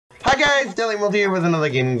guys, Dailymold here with another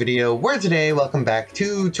gaming video. Where today, welcome back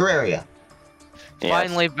to Terraria. Yes.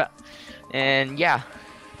 Finally back, and yeah.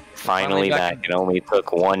 Finally back. It only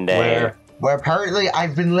took one day. Where apparently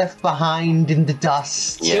I've been left behind in the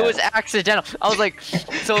dust. Yeah. It was accidental. I was like,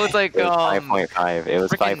 so it's like, It was 5.5. It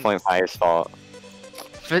was 5.5's fault.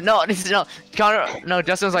 But no, Connor, no,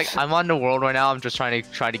 Justin was like, I'm on the world right now. I'm just trying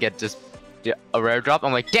to get this a rare drop.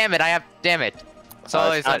 I'm like, damn it,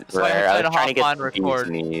 So it's not rare. I was trying to get the bee's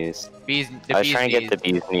knees. I was trying to get the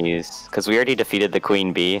bee's knees because we already defeated the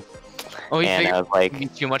queen bee. Oh, and I was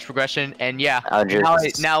like, too much progression, and yeah,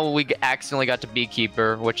 now we accidentally got to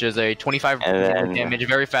Beekeeper, which is a 25 damage,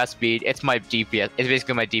 very fast speed. It's my DPS. It's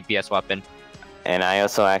basically my DPS weapon. And I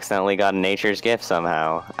also accidentally got a nature's gift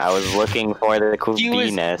somehow. I was looking for the cool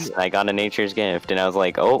bee nest. I got a nature's gift, and I was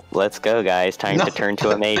like, oh, let's go, guys. Time to turn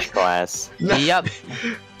to a mage class. Yep.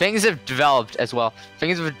 Things have developed as well.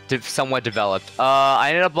 Things have somewhat developed. I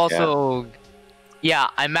ended up also,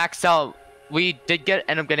 I maxed out. We did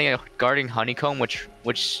end up getting a guarding honeycomb, which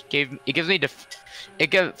gives me defense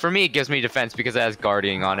because it has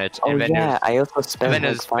guarding on it. Oh yeah, I also spent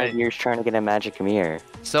like 5 years trying to get a magic mirror.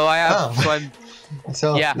 So I have,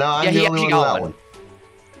 now I'm the only one with that one.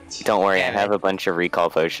 Don't worry, I have a bunch of recall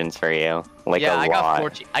potions for you. Like a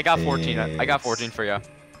lot. I got 14. I got 14 for you.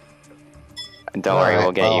 Don't worry,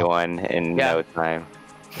 we'll get you one in no time.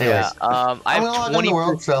 Anyways, I have 20 in the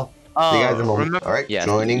world, so you guys are alright,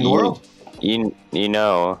 joining the world. You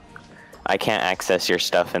know, I can't access your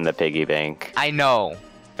stuff in the piggy bank. I know.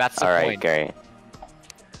 That's the point. Alright, great.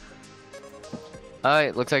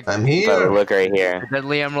 Alright, looks like I'm here. So look right here.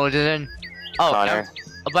 Deadly Emerald is in. Oh, Connor.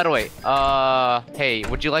 By the way, hey,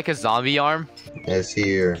 would you like a zombie arm? Yes,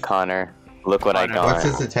 here. Connor, look what I got. What's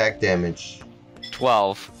his attack damage?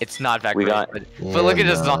 12. It's not that great. But look at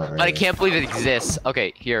this zombie. But I can't believe it exists.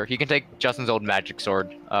 Okay, here, you can take Justin's old magic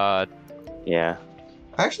sword. Yeah.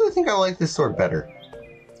 I actually think I like this sword better.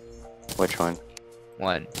 Which one?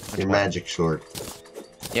 Your magic sword.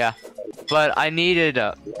 Yeah. But I needed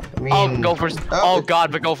Gopher's. Oh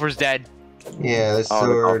god, but Gopher's dead. Yeah, this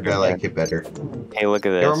sword, I like it better. Hey, look at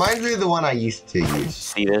this. It reminds me of the one I used to use.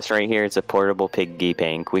 See this right here? It's a portable piggy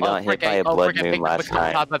bank. We got hit by a blood moon last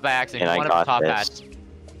time. And I got this.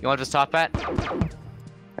 You want this top hat?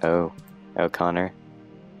 Oh, Connor.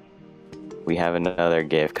 We have another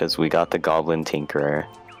gift because we got the Goblin Tinkerer.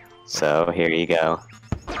 So here you go.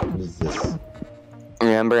 What is this?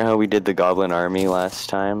 Remember how we did the Goblin Army last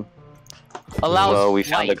time? Well, we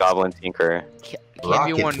found the Goblin Tinkerer.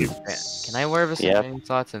 Can I wear this? Yep.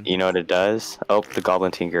 You know what it does? Oh, the Goblin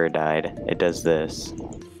Tinkerer died. It does this.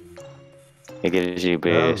 It gives you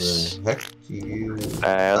boost.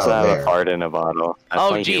 I also have a fart in a bottle.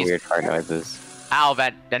 I'm making weird fart noises. Ow,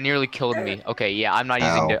 that nearly killed me. Okay, yeah, I'm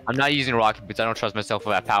not using rocket boots. I don't trust myself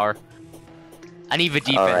with that power. I need the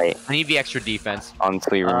defense. Right. I need the extra defense.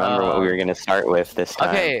 Honestly, remember what we were gonna start with this time.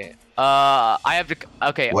 Okay. I have to.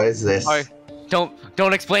 Okay. What is this? Sorry.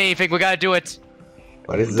 Don't explain anything. We gotta do it.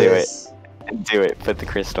 What is this? Do it. Put the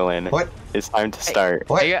crystal in. What? It's time to start.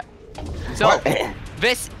 What? So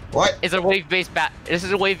this is a wave-based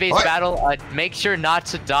battle. Make sure not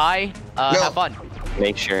to die. Have fun.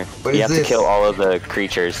 Make sure. You have to kill all of the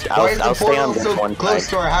creatures. I'll stay on this one close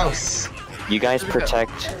side. to our house? You guys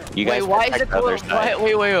protect. Why is the other side.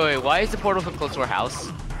 Wait. Why is the portal so close to our house?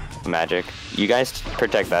 Magic. You guys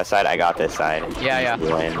protect that side. I got this side. Yeah.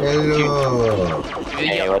 Hello.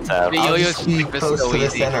 Hey, what's up? I'll just be close to the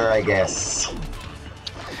center, I guess.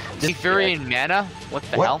 Furian mana? What the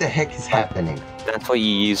hell? What the heck is happening? That's what you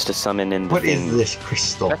use to summon in the What is this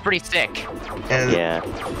crystal? That's pretty sick. Yeah.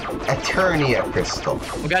 Terraria crystal.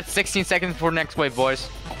 We got 16 seconds before next wave, boys.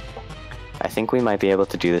 I think we might be able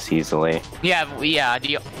to do this easily. Yeah.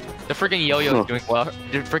 The freaking yo-yo is doing well.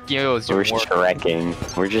 The freaking yo-yo is doing We're shrekking.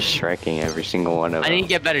 We're just shrekking every single one of them. I need to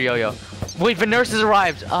get better yo-yo. Wait, the nurse has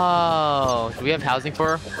arrived. Oh, do we have housing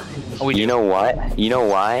for her? Oh, we do. You know what? You know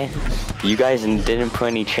why? You guys didn't put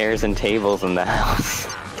any chairs and tables in the house.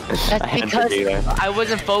 That's because I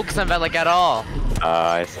wasn't focused on that like at all.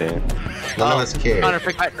 I see. None of us care.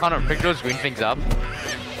 Connor, pick those green things up.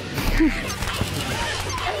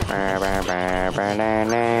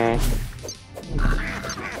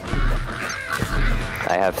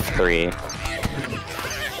 I have 3.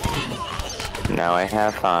 Now I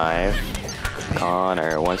have 5.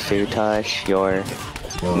 Connor wants to touch your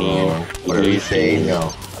knee. What do you say?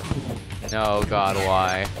 No. No, God,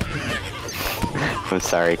 why? I'm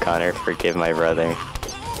sorry, Connor. Forgive my brother.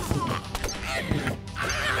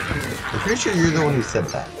 I'm pretty sure you're the one who said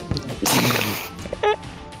that.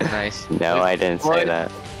 Nice. No, I didn't say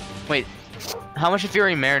that. Wait. How much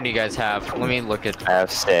Fury Marin do you guys have? Let me look at. I have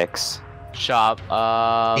 6. Shop.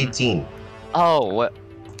 18. Oh, what?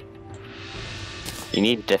 You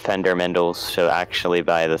need Defender Mendels to actually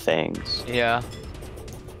buy the things. Yeah.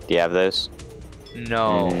 Do you have those?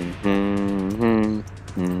 No.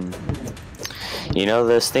 You know,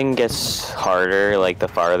 this thing gets harder, like, the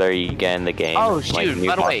farther you get in the game. Oh, like, shoot, new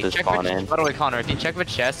by the way, bosses spawn in. Connor, if you check the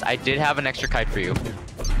chest, I did have an extra kite for you.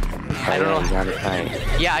 I don't know. You got a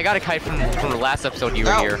kite. Yeah, I got a kite from the last episode you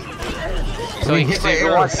were here. So you hit my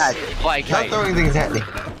arrows. Fly kite. Stop throwing things at me.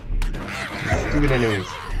 Stupid enemies.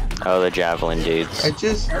 Oh, the javelin dudes. I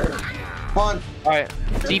just want. Alright,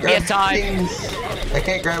 DPS time. Things. I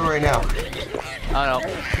can't grab it right now. Oh no.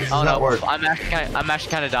 This Oh does not no. work. I'm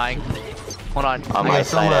actually kind of dying. Hold on. On my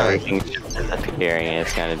so side, am I. everything's just disappearing.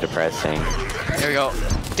 It's kind of depressing. There we go.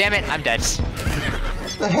 Damn it, I'm dead.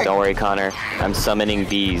 What the heck? Don't worry, Connor. I'm summoning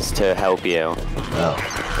bees to help you.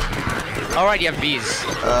 Oh. Alright, you have bees.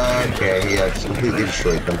 Okay, yeah, just completely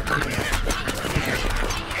destroyed them.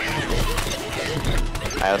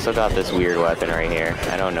 I also got this weird weapon right here.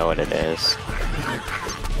 I don't know what it is.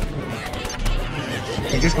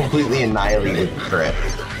 He just completely annihilated the threat.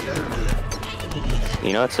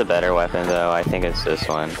 You know what's a better weapon, though? I think it's this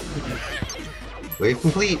one. Wave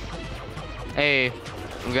complete. Hey,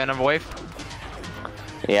 we got another wave?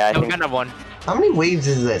 Yeah, I No, we think... got another one. How many waves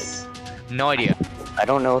is this? No idea. I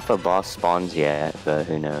don't know if a boss spawns yet, but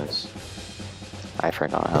who knows. I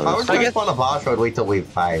forgot how If I was this... gonna spawn a boss, I would wait till wave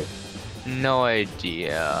 5. No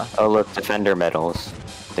idea. Oh, look, Defender medals.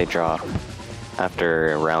 They drop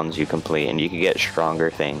after rounds you complete, and you can get stronger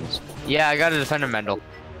things. Yeah, I got a defender medal.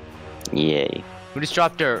 Yay. Who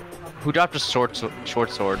dropped a short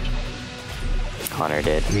sword? Connor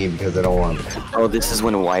did. Me, because I don't want it. Oh, this is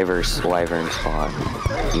when wyverns spawn.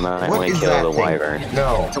 You might What want to is kill that the thing? wyvern.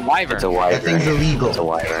 No. It's a wyvern. It's a wyvern. That thing's illegal. It's a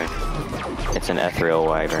wyvern. It's an ethereal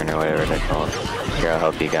wyvern or whatever they're called. Here, I'll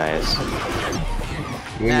help you guys.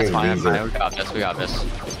 We That's need fine, I'm laser. fine. We got this.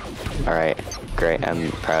 Alright, great.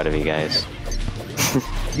 I'm proud of you guys.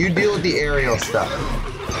 You deal with the aerial stuff.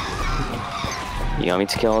 You want me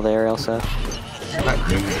to kill all the aerial stuff? Not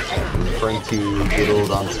you. I'm referring to good old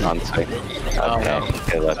Onsu. Okay. Oh, Okay. no.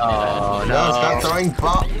 Good luck. Oh, No, stop throwing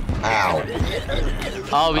bomb. Ow.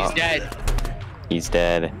 Oh, he's dead. He's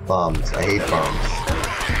dead. Bombs. I hate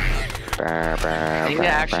bombs. Brr, brr, I need to brr,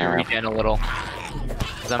 actually brr. regen a little.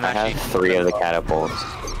 'Cause I'm I actually... have 3 of the catapults.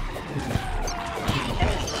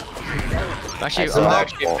 Actually, I still I'm have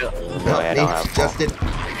actually... full. Help No, I me, don't have full. Justin.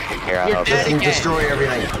 Here, I'll You're help dead. you. Justin, Okay. destroy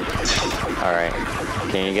everything. Alright.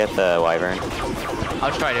 Can you get the wyvern?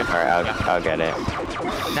 I'll try to. Alright, Yeah. I'll get it.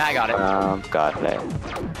 Nah, I got it. Got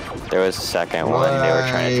it. There was a second one. They were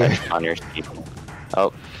trying to touch Connor's teeth.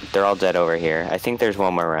 Oh, they're all dead over here. I think there's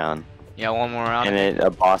one more round. Yeah, one more round. And a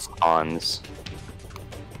boss spawns.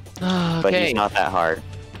 But Okay. he's not that hard.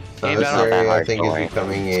 So Hey, this Battle- area, I hard, think, don't is worry.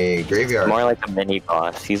 becoming a graveyard. More like a mini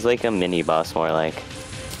boss. He's like a mini boss, more like.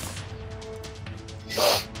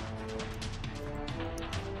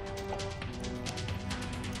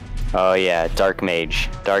 Oh yeah, Dark Mage.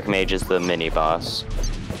 Dark Mage is the mini boss.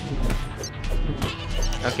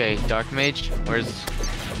 Okay, Dark Mage. Where's...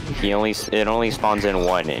 It only spawns in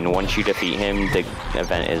one, and once you defeat him, the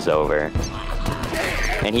event is over.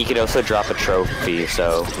 And he could also drop a trophy,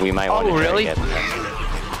 so we might want to try really? to get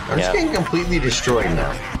that. I'm just getting completely destroyed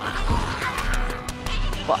now.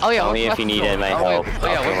 Well, oh yeah. Only what's if you left need going? my Oh, help, wait, I'll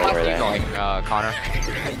yeah, come what's over left there. going, Connor?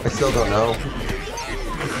 I still don't know.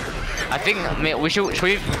 I think we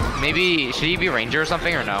should he be ranger or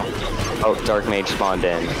something or no? Oh, Dark Mage spawned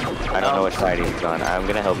in. I don't know which side he's on. I'm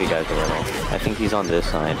gonna help you guys a little. I think he's on this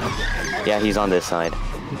side. Yeah, he's on this side.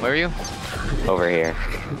 Where are you? Over here.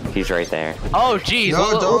 He's right there. Oh jeez. No,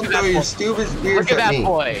 look don't at throw that your boy. stupid spears Look at at that me.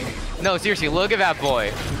 boy. No, seriously, look at that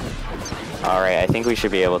boy. Alright, I think we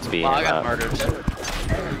should be able to beat Oh, him I got up. murdered.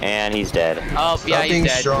 And he's dead. Oh yeah, Something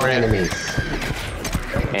he's dead. strong enemies.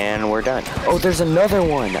 And we're done. Oh, there's another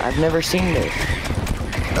one! I've never seen this.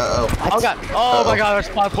 Uh-oh. Oh god. Oh my god, our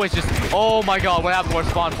spawn point's just... Oh my god, what happened to our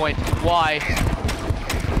spawn point? Why?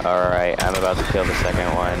 Alright, I'm about to kill the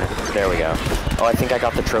second one. There we go. Oh, I think I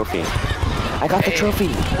got the trophy. I got the Hey. trophy!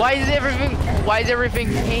 Why is everything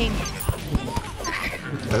pink?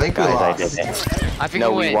 I think we Guys, I lost. did it. I think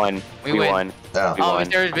No, we we won. We We win. won. Oh. We Oh, won.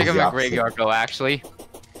 there's become The a opposite. graveyard though, actually.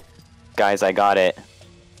 Guys, I got it.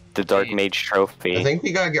 The Dark Hey. Mage trophy. I think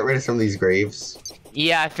we gotta get rid of some of these graves.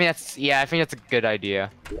 Yeah, I think that's a good idea.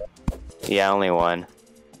 Yeah, only one.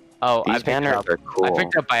 Oh, These banners are cool. I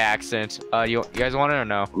picked it up by accident. You guys want it or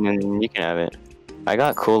no? You can have it. I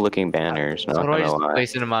got cool looking banners, So not what do I gonna just lie.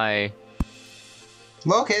 place into my...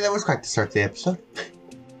 Well, okay, that was quite to start the episode.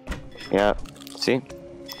 Yep. See?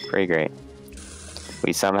 Pretty great.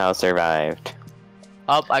 We somehow survived.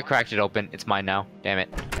 Oh, I cracked it open. It's mine now. Damn it.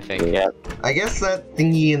 I think. Yep. I guess that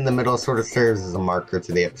thingy in the middle sort of serves as a marker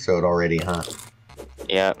to the episode already, huh?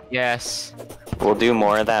 Yep. Yes. We'll do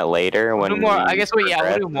more of that later when We'll do more. I guess we'll do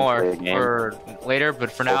progress more into the game. for later,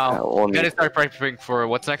 but for now, we'll we gotta start prepping for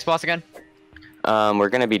what's the next boss again? We're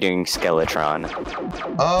gonna be doing Skeletron.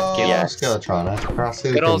 Oh, Yes. Skeletron. I have to cross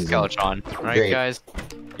through Good the old crimson. Skeletron. Right, Great. guys?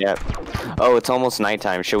 Yep. Oh, it's almost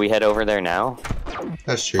nighttime. Should we head over there now?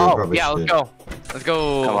 That's true. Oh, probably yeah, should. let's go. Let's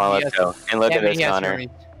go. Come on, let's Yes. go. And look at Yeah, this, yes, Connor. Remy.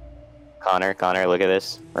 Connor, look at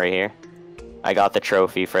this right here. I got the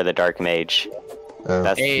trophy for the Dark Mage. Oh.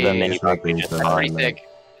 That's Hey, the mini just boss we making just some- fought. Pretty sick.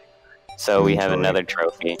 So we have Inventory. another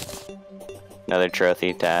trophy. Another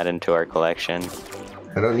trophy to add into our collection.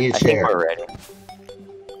 I don't need a I think chair. we're ready.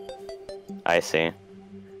 I see.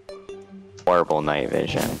 Horrible night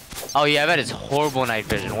vision. Oh yeah, that is horrible night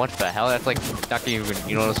vision. What the hell? That's like not gonna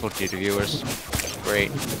even noticeable to the viewers.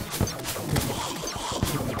 Great.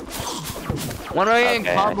 What am I getting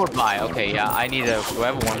Okay. comboed by? Okay, yeah, I need a. Do I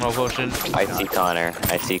have a one more potion? I see Connor.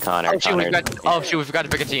 I see Connor. Oh shoot, we Connor's- forgot. Oh shoot, we forgot to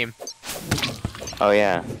pick a team. Oh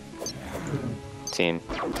yeah. Team.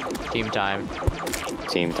 Team time.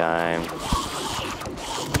 Team time.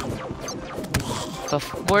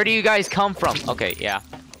 Where do you guys come from? Okay, yeah.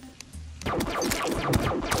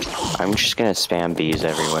 I'm just gonna spam bees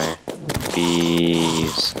everywhere.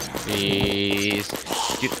 Bees. Please.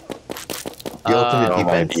 The ultimate Go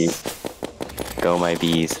my defense. bees. Go my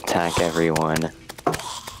bees. Attack everyone.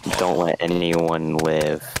 Don't let anyone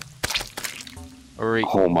live.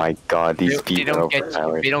 Oh my god, these bees are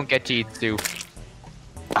overpowered. They don't get to eat soup.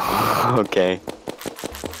 Okay.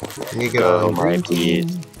 You get Go on my green team,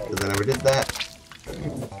 bees. because I never did that.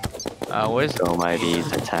 What is? Go my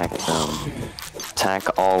bees. Attack them.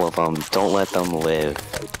 Attack all of them. Don't let them live.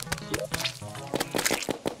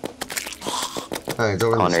 Oh, it's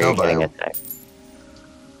over in the Connor, snow you're getting biome. attacked.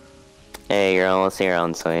 Hey, you're almost here,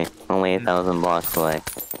 Onsui. Only 1,000 blocks away.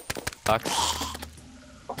 Fuck.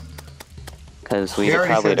 Because we We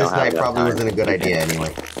already probably said this don't have night enough probably time. wasn't a good idea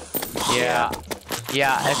anyway. Yeah.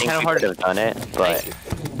 Yeah, I it's think kind of we hard could have done it, but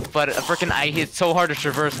But freaking, it's so hard to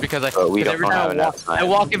traverse because But we don't every have time enough time. I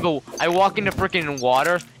walk into freaking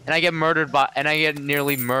water and I get murdered and I get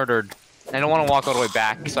nearly murdered. I don't want to walk all the way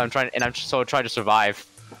back, so I'm trying to survive.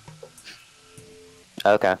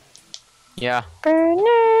 okay. Yeah.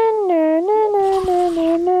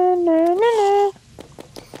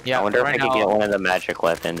 Yeah. I wonder if right I could now, get one of the magic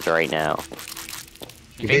weapons right now.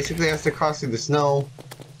 He basically has to cross through the snow,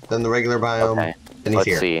 then the regular biome, Okay. then he's Let's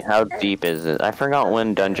here. see. How deep is it? I forgot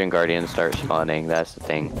when Dungeon Guardians start spawning. That's the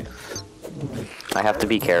thing. I have to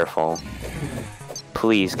be careful.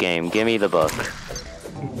 Please, game, give me the book.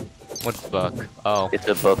 What's the book? Oh. It's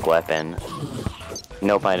a book weapon.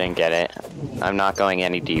 Nope, I didn't get it. I'm not going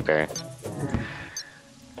any deeper.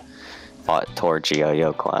 Fought Torch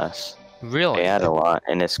Yo-Yo class. Really? They had a lot,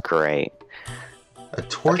 and it's great. A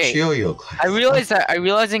torch Okay. yo-yo class. I'm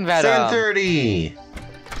realizing that 7:30.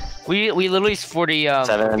 we literally 40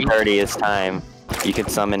 7:30 is time. You can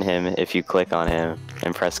summon him if you click on him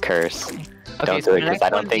and press curse. Don't do so it the because next I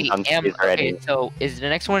don't one's think the I'm ready. Okay, so the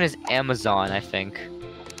next one is Amazon, I think.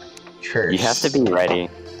 Curse. You have to be ready.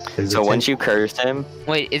 Is So it once you curse him,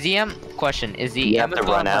 Wait, is the question? Is the you have Amazon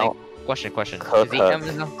to run out, Question. Is hook the hook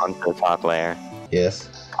Amazon? onto the top layer. Yes.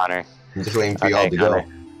 Connor. I'm just waiting for you all Okay, to Connor. go.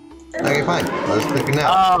 Okay, fine. Let's click it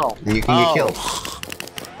now. Oh. And you can get killed.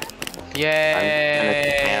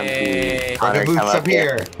 Yay! Connor, Rocket boots come up up here.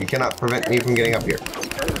 here. You cannot prevent me from getting up here.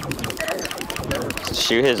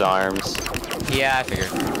 Shoot his arms. Yeah, I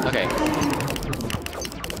figured. Okay.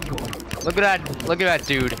 Look at that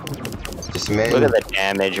dude. Just a man. Look at the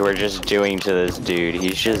damage we're just doing to this dude.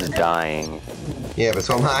 He's just dying. Yeah, but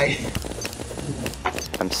so am I.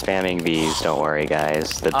 I'm spamming bees. Don't worry,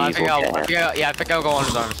 guys. The I bees think will get him. I think I'll go on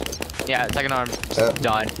his arms. Yeah, second arm.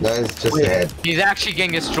 Done. That is just a head. He's actually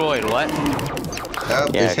getting destroyed. What? Oh,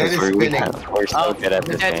 Yeah, his head is because spinning. we're so good at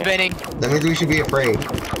his this head's game. spinning. That means we should be afraid.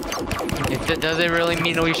 Does it really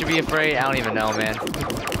mean we should be afraid? I don't even know, man.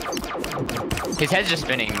 His head's just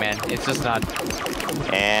spinning, man. It's just not.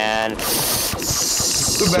 And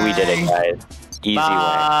we did it, Goodbye. guys. Easy win.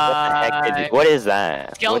 What the heck did you, what is that?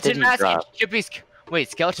 What did Skeleton you mask. drop? Chippy's. Wait,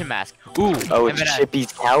 skeleton mask. Ooh. Oh, and it's then I-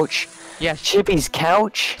 Chippy's couch. Yeah. Chippy's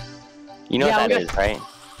couch. You know Yeah, what that we is, right?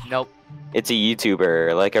 Nope. It's a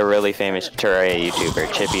YouTuber, like a really famous Terraria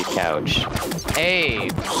YouTuber, Chippy's couch. Hey,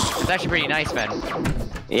 it's actually pretty nice, man.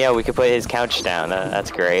 Yeah, we could put his couch down. That's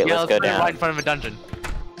great. Yeah, Let's go put it down. right in front of a dungeon.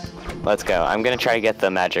 Let's go. I'm gonna try to get the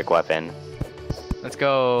magic weapon. Let's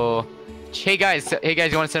go. Hey guys, you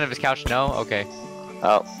want to sit on his couch? No? Okay.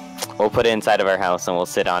 Oh, we'll put it inside of our house and we'll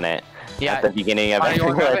sit on it. Yeah. At the beginning of Connor, you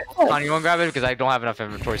want to grab it? it. Connor, you want to grab it? Because I don't have enough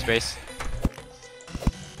inventory space.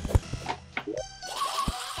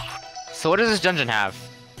 So what does this dungeon have?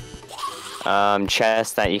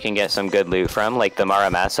 Chests that you can get some good loot from, like the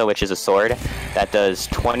Maramasa, which is a sword that does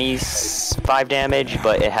 25 damage,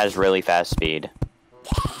 but it has really fast speed.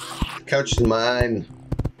 Couch is mine.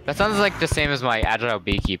 That sounds like the same as my Agile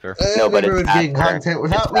Beekeeper. No, but it's getting content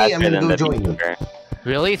without me. I'm gonna go join you.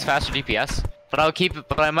 Really? It's faster DPS? But I'll keep it.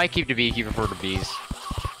 But I might keep the Beekeeper for the bees.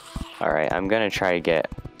 All right, I'm gonna try to get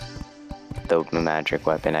the magic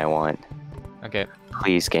weapon I want. Okay.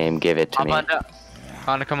 Please, game, give it to me.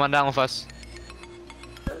 Connor, come on down with us.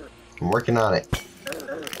 I'm working on it.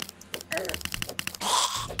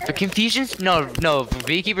 The confusion? No,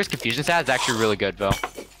 Beekeeper's confusion stat is actually really good, though.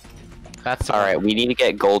 That's all right. We need to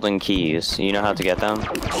get golden keys. You know how to get them? No.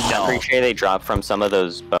 I'm pretty sure they drop from some of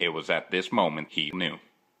those. It was at this moment he knew.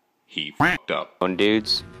 He fucked up.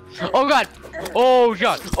 Dudes. Oh god! Oh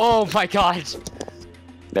god! Oh my god!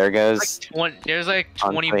 There goes. There's like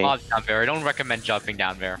 20 mobs down there. I don't recommend jumping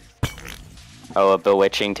down there. Oh, a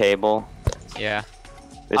bewitching table. Yeah.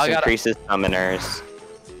 This increases summoners.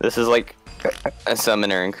 This is like a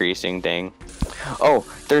summoner increasing thing. Oh,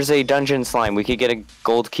 there's a dungeon slime. We could get a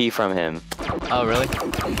gold key from him. Oh, really?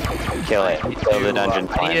 Kill it. Kill the dungeon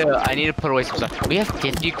slime. I need to put away some stuff. We have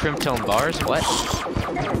 50 Crimtone bars? What?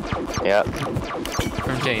 Yep.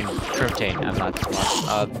 Crimtane. I'm not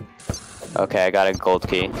smart. Okay, I got a gold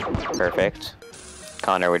key. Perfect.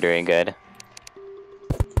 Connor, we're doing good.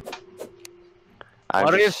 Why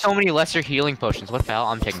do we have so many lesser healing potions? What the hell?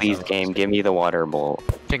 I'm taking Please, game, give me the water bolt.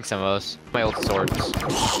 Taking some of those. My old swords.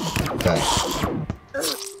 Okay.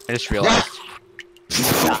 I just realized.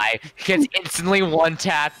 Die. Gets instantly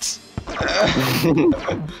one-tapped.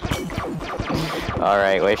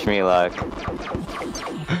 Alright, wish me luck.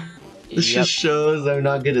 This just shows I'm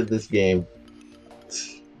not good at this game.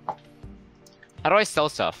 How do I sell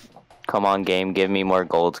stuff? Come on, game, give me more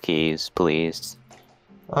gold keys, please.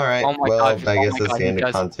 Alright, oh well, God. I guess that's the end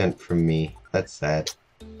of content from me. That's sad.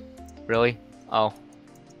 Really? Oh.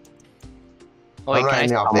 I'm not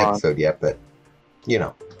ending off the episode yet, but, you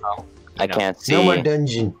know. Oh, I can't see. No more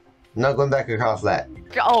dungeon. I'm not going back across that.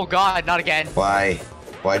 Oh god, not again. Why?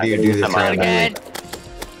 Why do you do this not again?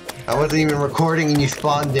 I wasn't even recording and you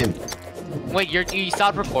spawned him. Wait, you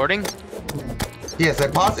stopped recording? Yes, I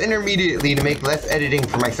paused intermediately to make less editing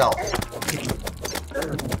for myself.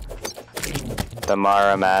 The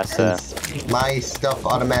Maramasa. My stuff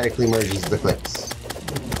automatically merges the clips.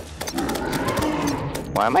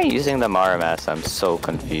 Why am I using the Maramasa? I'm so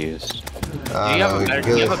confused. You have a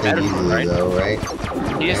better right? Though, right?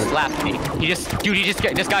 He just slapped me.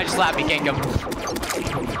 This guy just slapped me, Kingdom.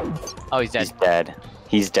 Oh, he's dead. He's dead.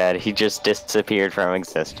 He's dead. He just disappeared from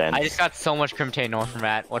existence. I just got so much Crimtane ore from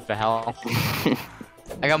that. What the hell?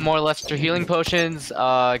 I got more Lesser healing potions,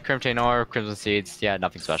 Crimtane ore, Crimson Seeds. Yeah,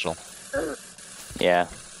 nothing special. Yeah.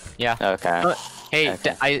 Yeah. Okay. Hey,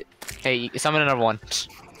 okay. Hey, summon another one.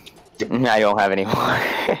 I don't have any more.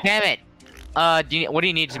 Damn it! What do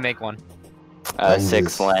you need to make one?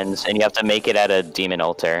 6 lens, and you have to make it at a demon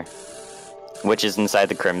altar, which is inside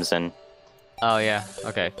the Crimson. Oh yeah.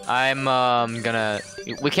 Okay. I'm gonna.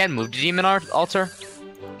 We can't move the demon altar.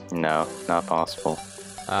 No, not possible.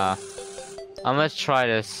 I'm gonna try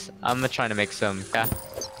this. I'm gonna try to make some. Yeah.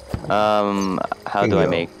 How do I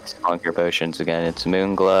make Conquer potions again? It's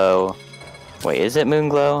Moon Glow. Wait, is it Moon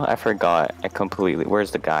Glow? I forgot. I completely.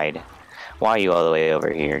 Where's the guide? Why are you all the way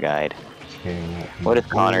over here, guide? What is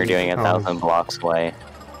Connor doing 1,000 blocks away?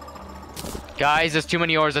 Guys, there's too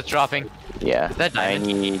many ores that's dropping. Yeah. I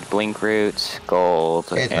need Blink Root,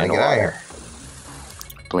 Gold, and water.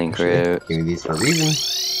 Blink Root. Give me these for a reason.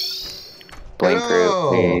 Blink Root,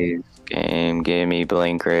 please. Game, give me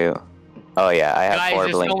Blink Root. Oh yeah, I have 4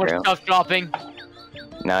 Blink Root. Guys, there's so much stuff dropping.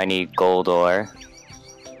 Now I need Gold Ore.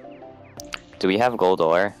 Do we have Gold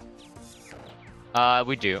Ore?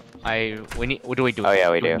 We do. We need. What do we do? Oh yeah,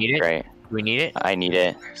 we do. Great. Do we need it? I need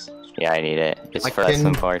it. Yeah, I need it. It's for us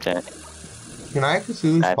important. Can I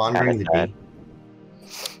actually spawn during the day?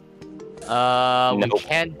 We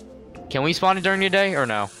can. Can we spawn it during the day or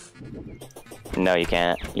no? No, you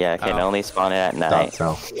can't. Yeah, I can only spawn it at night.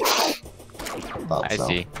 I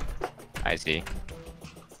see. I see.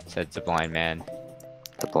 Said the blind man.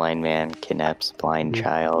 The blind man kidnaps blind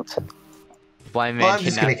child. Blind man. Well, I'm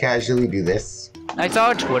just gonna casually do this. I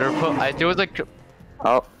saw a Twitter post. There was like.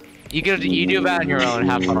 Oh. You do that on your own.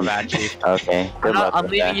 Have fun with that, Chief. Okay. Good luck. I'm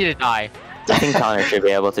leaving you to die. I think Connor should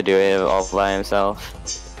be able to do it all by himself.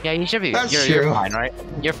 Yeah, you should be. That's You're true. fine, right?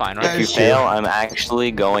 You're fine, right? If you fail, I'm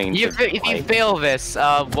actually going to. If you fail this,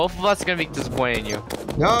 both of us are gonna be disappointed in you.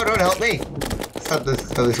 No, don't help me. That's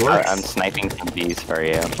not how this works. I'm sniping some bees for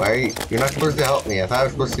you. Why are you? You're not supposed to help me. I thought I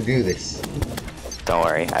was supposed to do this. Don't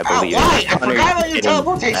worry, I believe Why? you. I forgot about your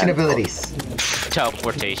teleportation abilities.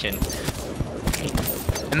 Teleportation.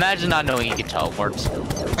 Imagine not knowing you can teleport.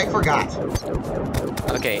 I forgot.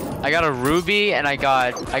 Okay, I got a ruby and I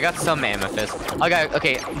got some amethyst.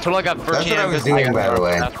 Okay, total I got 13 That's what I was amethyst, doing, got by the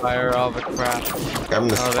way. sapphire, all the crap. I'm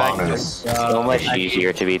the Oh, spawners. So much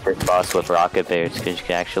easier to beat this boss with rocket boots because you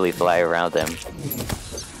can actually fly around them.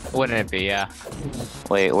 Wouldn't it be? Yeah.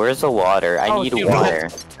 Wait, where's the water? I need dude, water.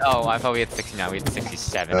 Oh, I thought we had 60 now. We had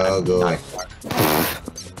 67. Oh, go away.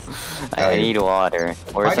 I need water.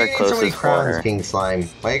 Where's Why our do you need so many closest crowns, water? King Slime?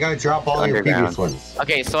 Why you gotta drop all your Underground. previous ones?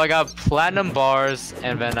 Okay, so I got platinum bars,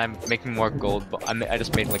 and then I'm making more gold. I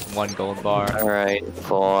just made like 1 gold bar. Alright,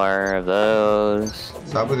 4 of those.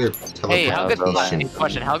 Stop with your Hey, how good's teleportation. platinum?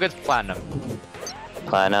 Question: how good's platinum?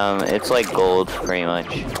 Platinum, it's like gold, pretty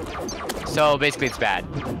much. So basically, it's bad.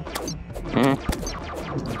 Hmm?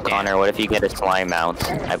 Connor, what if you get a slime mount?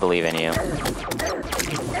 I believe in you.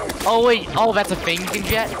 Oh wait, oh that's a thing you can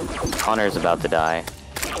get. Connor's about to die.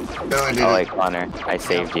 No, I didn't. Oh wait, Connor, I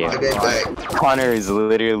saved you. I did die. Connor is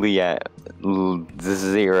literally at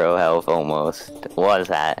 0 health almost. Was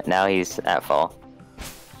at. Now he's at full.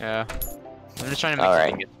 Yeah. I'm just trying to make Alright.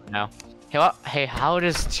 something good now. Hey, how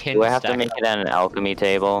does tin? Do I have to stack make up? it on an alchemy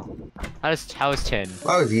table? How is tin?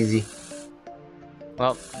 That was easy.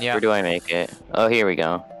 Well, yeah. Where do I make it? Oh, here we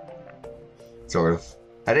go. Sort of.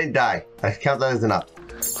 I didn't die. I count that as an up.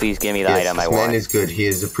 Please give me the Yes, item I this man want. is good. He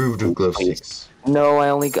is approved of glow Please. sticks. No, I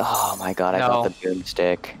only got. Oh my god, I No. got the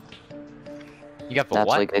boomstick. You got the That's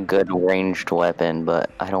what? like a good ranged weapon,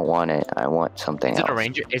 but I don't want it. I want something Is it else. a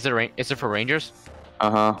ranger? Is it for rangers?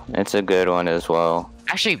 It's a good one as well.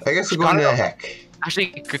 Actually, I guess we're should going to Connor the go- heck.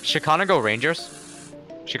 Actually, should Connor go rangers?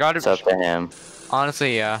 Should Connor? It's up to him,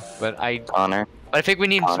 Honestly, yeah. But Connor. I think we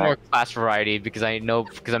need some Connor. more class variety because I know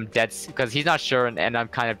because I'm dead because he's not sure and I'm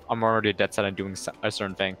already dead set on doing a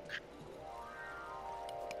certain thing.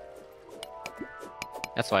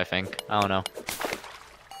 That's what I think. I don't know.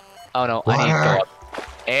 Oh no, I need to go Water. up.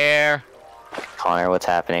 Air. Connor, what's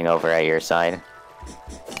happening over at your side?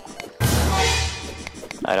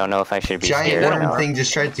 I don't know if I should be Giant scared worm now. thing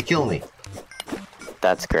just tried to kill me.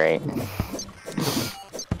 That's great.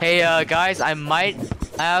 Hey, guys, I might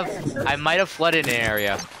have flooded an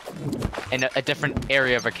area, in a different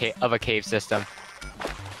area of a cave system.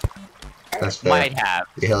 That's fair. Might have.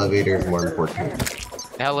 The elevator is more important.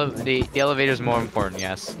 The elevator is more important,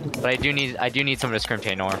 yes. But I do need some of this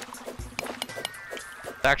crimson ore.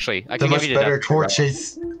 Actually, I The can give much you the better death meter,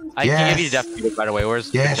 torches. I can give you the Yes. death meter, by the way.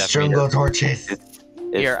 Where's the Yes, death jungle meter? torches.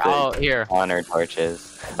 It's Here, the here. Connor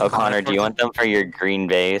torches. Oh, Connor, do you want them for your green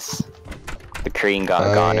base? The green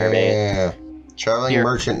Connor base. Yeah. Traveling Here,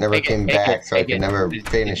 merchant never take it, came take back, it, so I take could it. never Did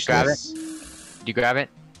you finish grab this. Did you grab it?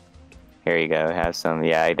 Here you go. Have some.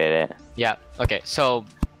 Yeah, I did it. Yeah. Okay. So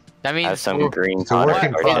that means Have some we're, green It's a work Connor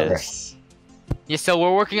in torches. progress. yeah. So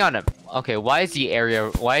we're working on it. Okay. Why is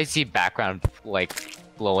the background like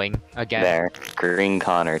glowing again? There, green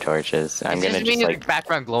Connor torches. I'm It gonna just just mean like the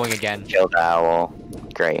background glowing again. kill the owl.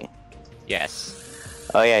 Great. Yes.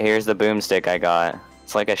 Oh yeah, here's the boomstick I got.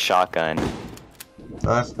 It's like a shotgun.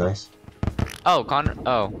 Oh, that's nice. Oh, Connor.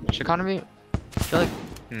 Oh, should Connor be? I feel like.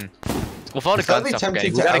 With all the It's gun be stuff, we're tempted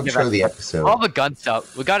getting, to we gotta give outro out the episode. all the gun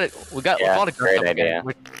stuff. We got. With Yeah, all the gun great stuff, we're idea.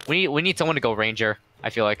 getting, we need someone to go ranger. I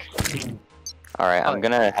feel like. All right, I'm Oh.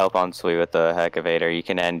 gonna help on Sweet with the Heckavator. You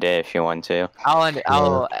can end it if you want to. I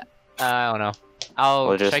don't know. I'll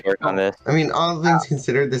We'll just check work on this. I mean, all things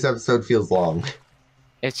considered, this episode feels long.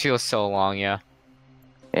 It feels so long, yeah.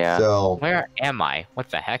 Yeah. So, Where am I? What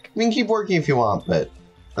the heck? I mean, keep working if you want, but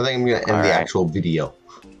I think I'm gonna end the Alright. actual video.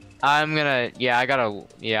 I'm gonna. Yeah, I gotta.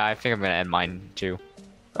 Yeah, I think I'm gonna end mine too.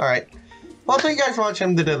 Alright. Well, thank you guys for watching.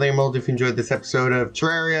 I'm the Deadly Emerald. If you enjoyed this episode of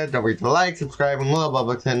Terraria, don't forget to like, subscribe, and little bell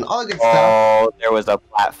button, all the good stuff. Oh, there was a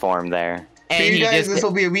platform there. For you guys, this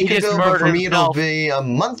will be a week he just ago, but for murdered me, it'll himself. be a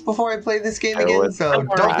month before I play this game There again, was so a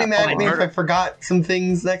don't be mad at me if murder. I forgot some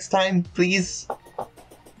things next time, please.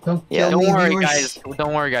 Don't Yeah, kill me, Don't worry, viewers. guys.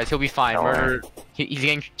 Don't worry, guys. He'll be fine. Don't Murder. He'll be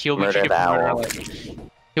Murder treated the for murder. owl. Like,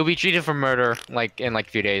 he'll be treated for murder like in like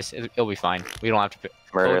a few days. It'll be fine. We don't have to.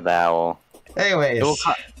 Murder the owl. Anyways,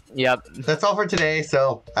 Yep. that's all for today,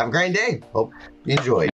 so have a great day. Hope you enjoyed.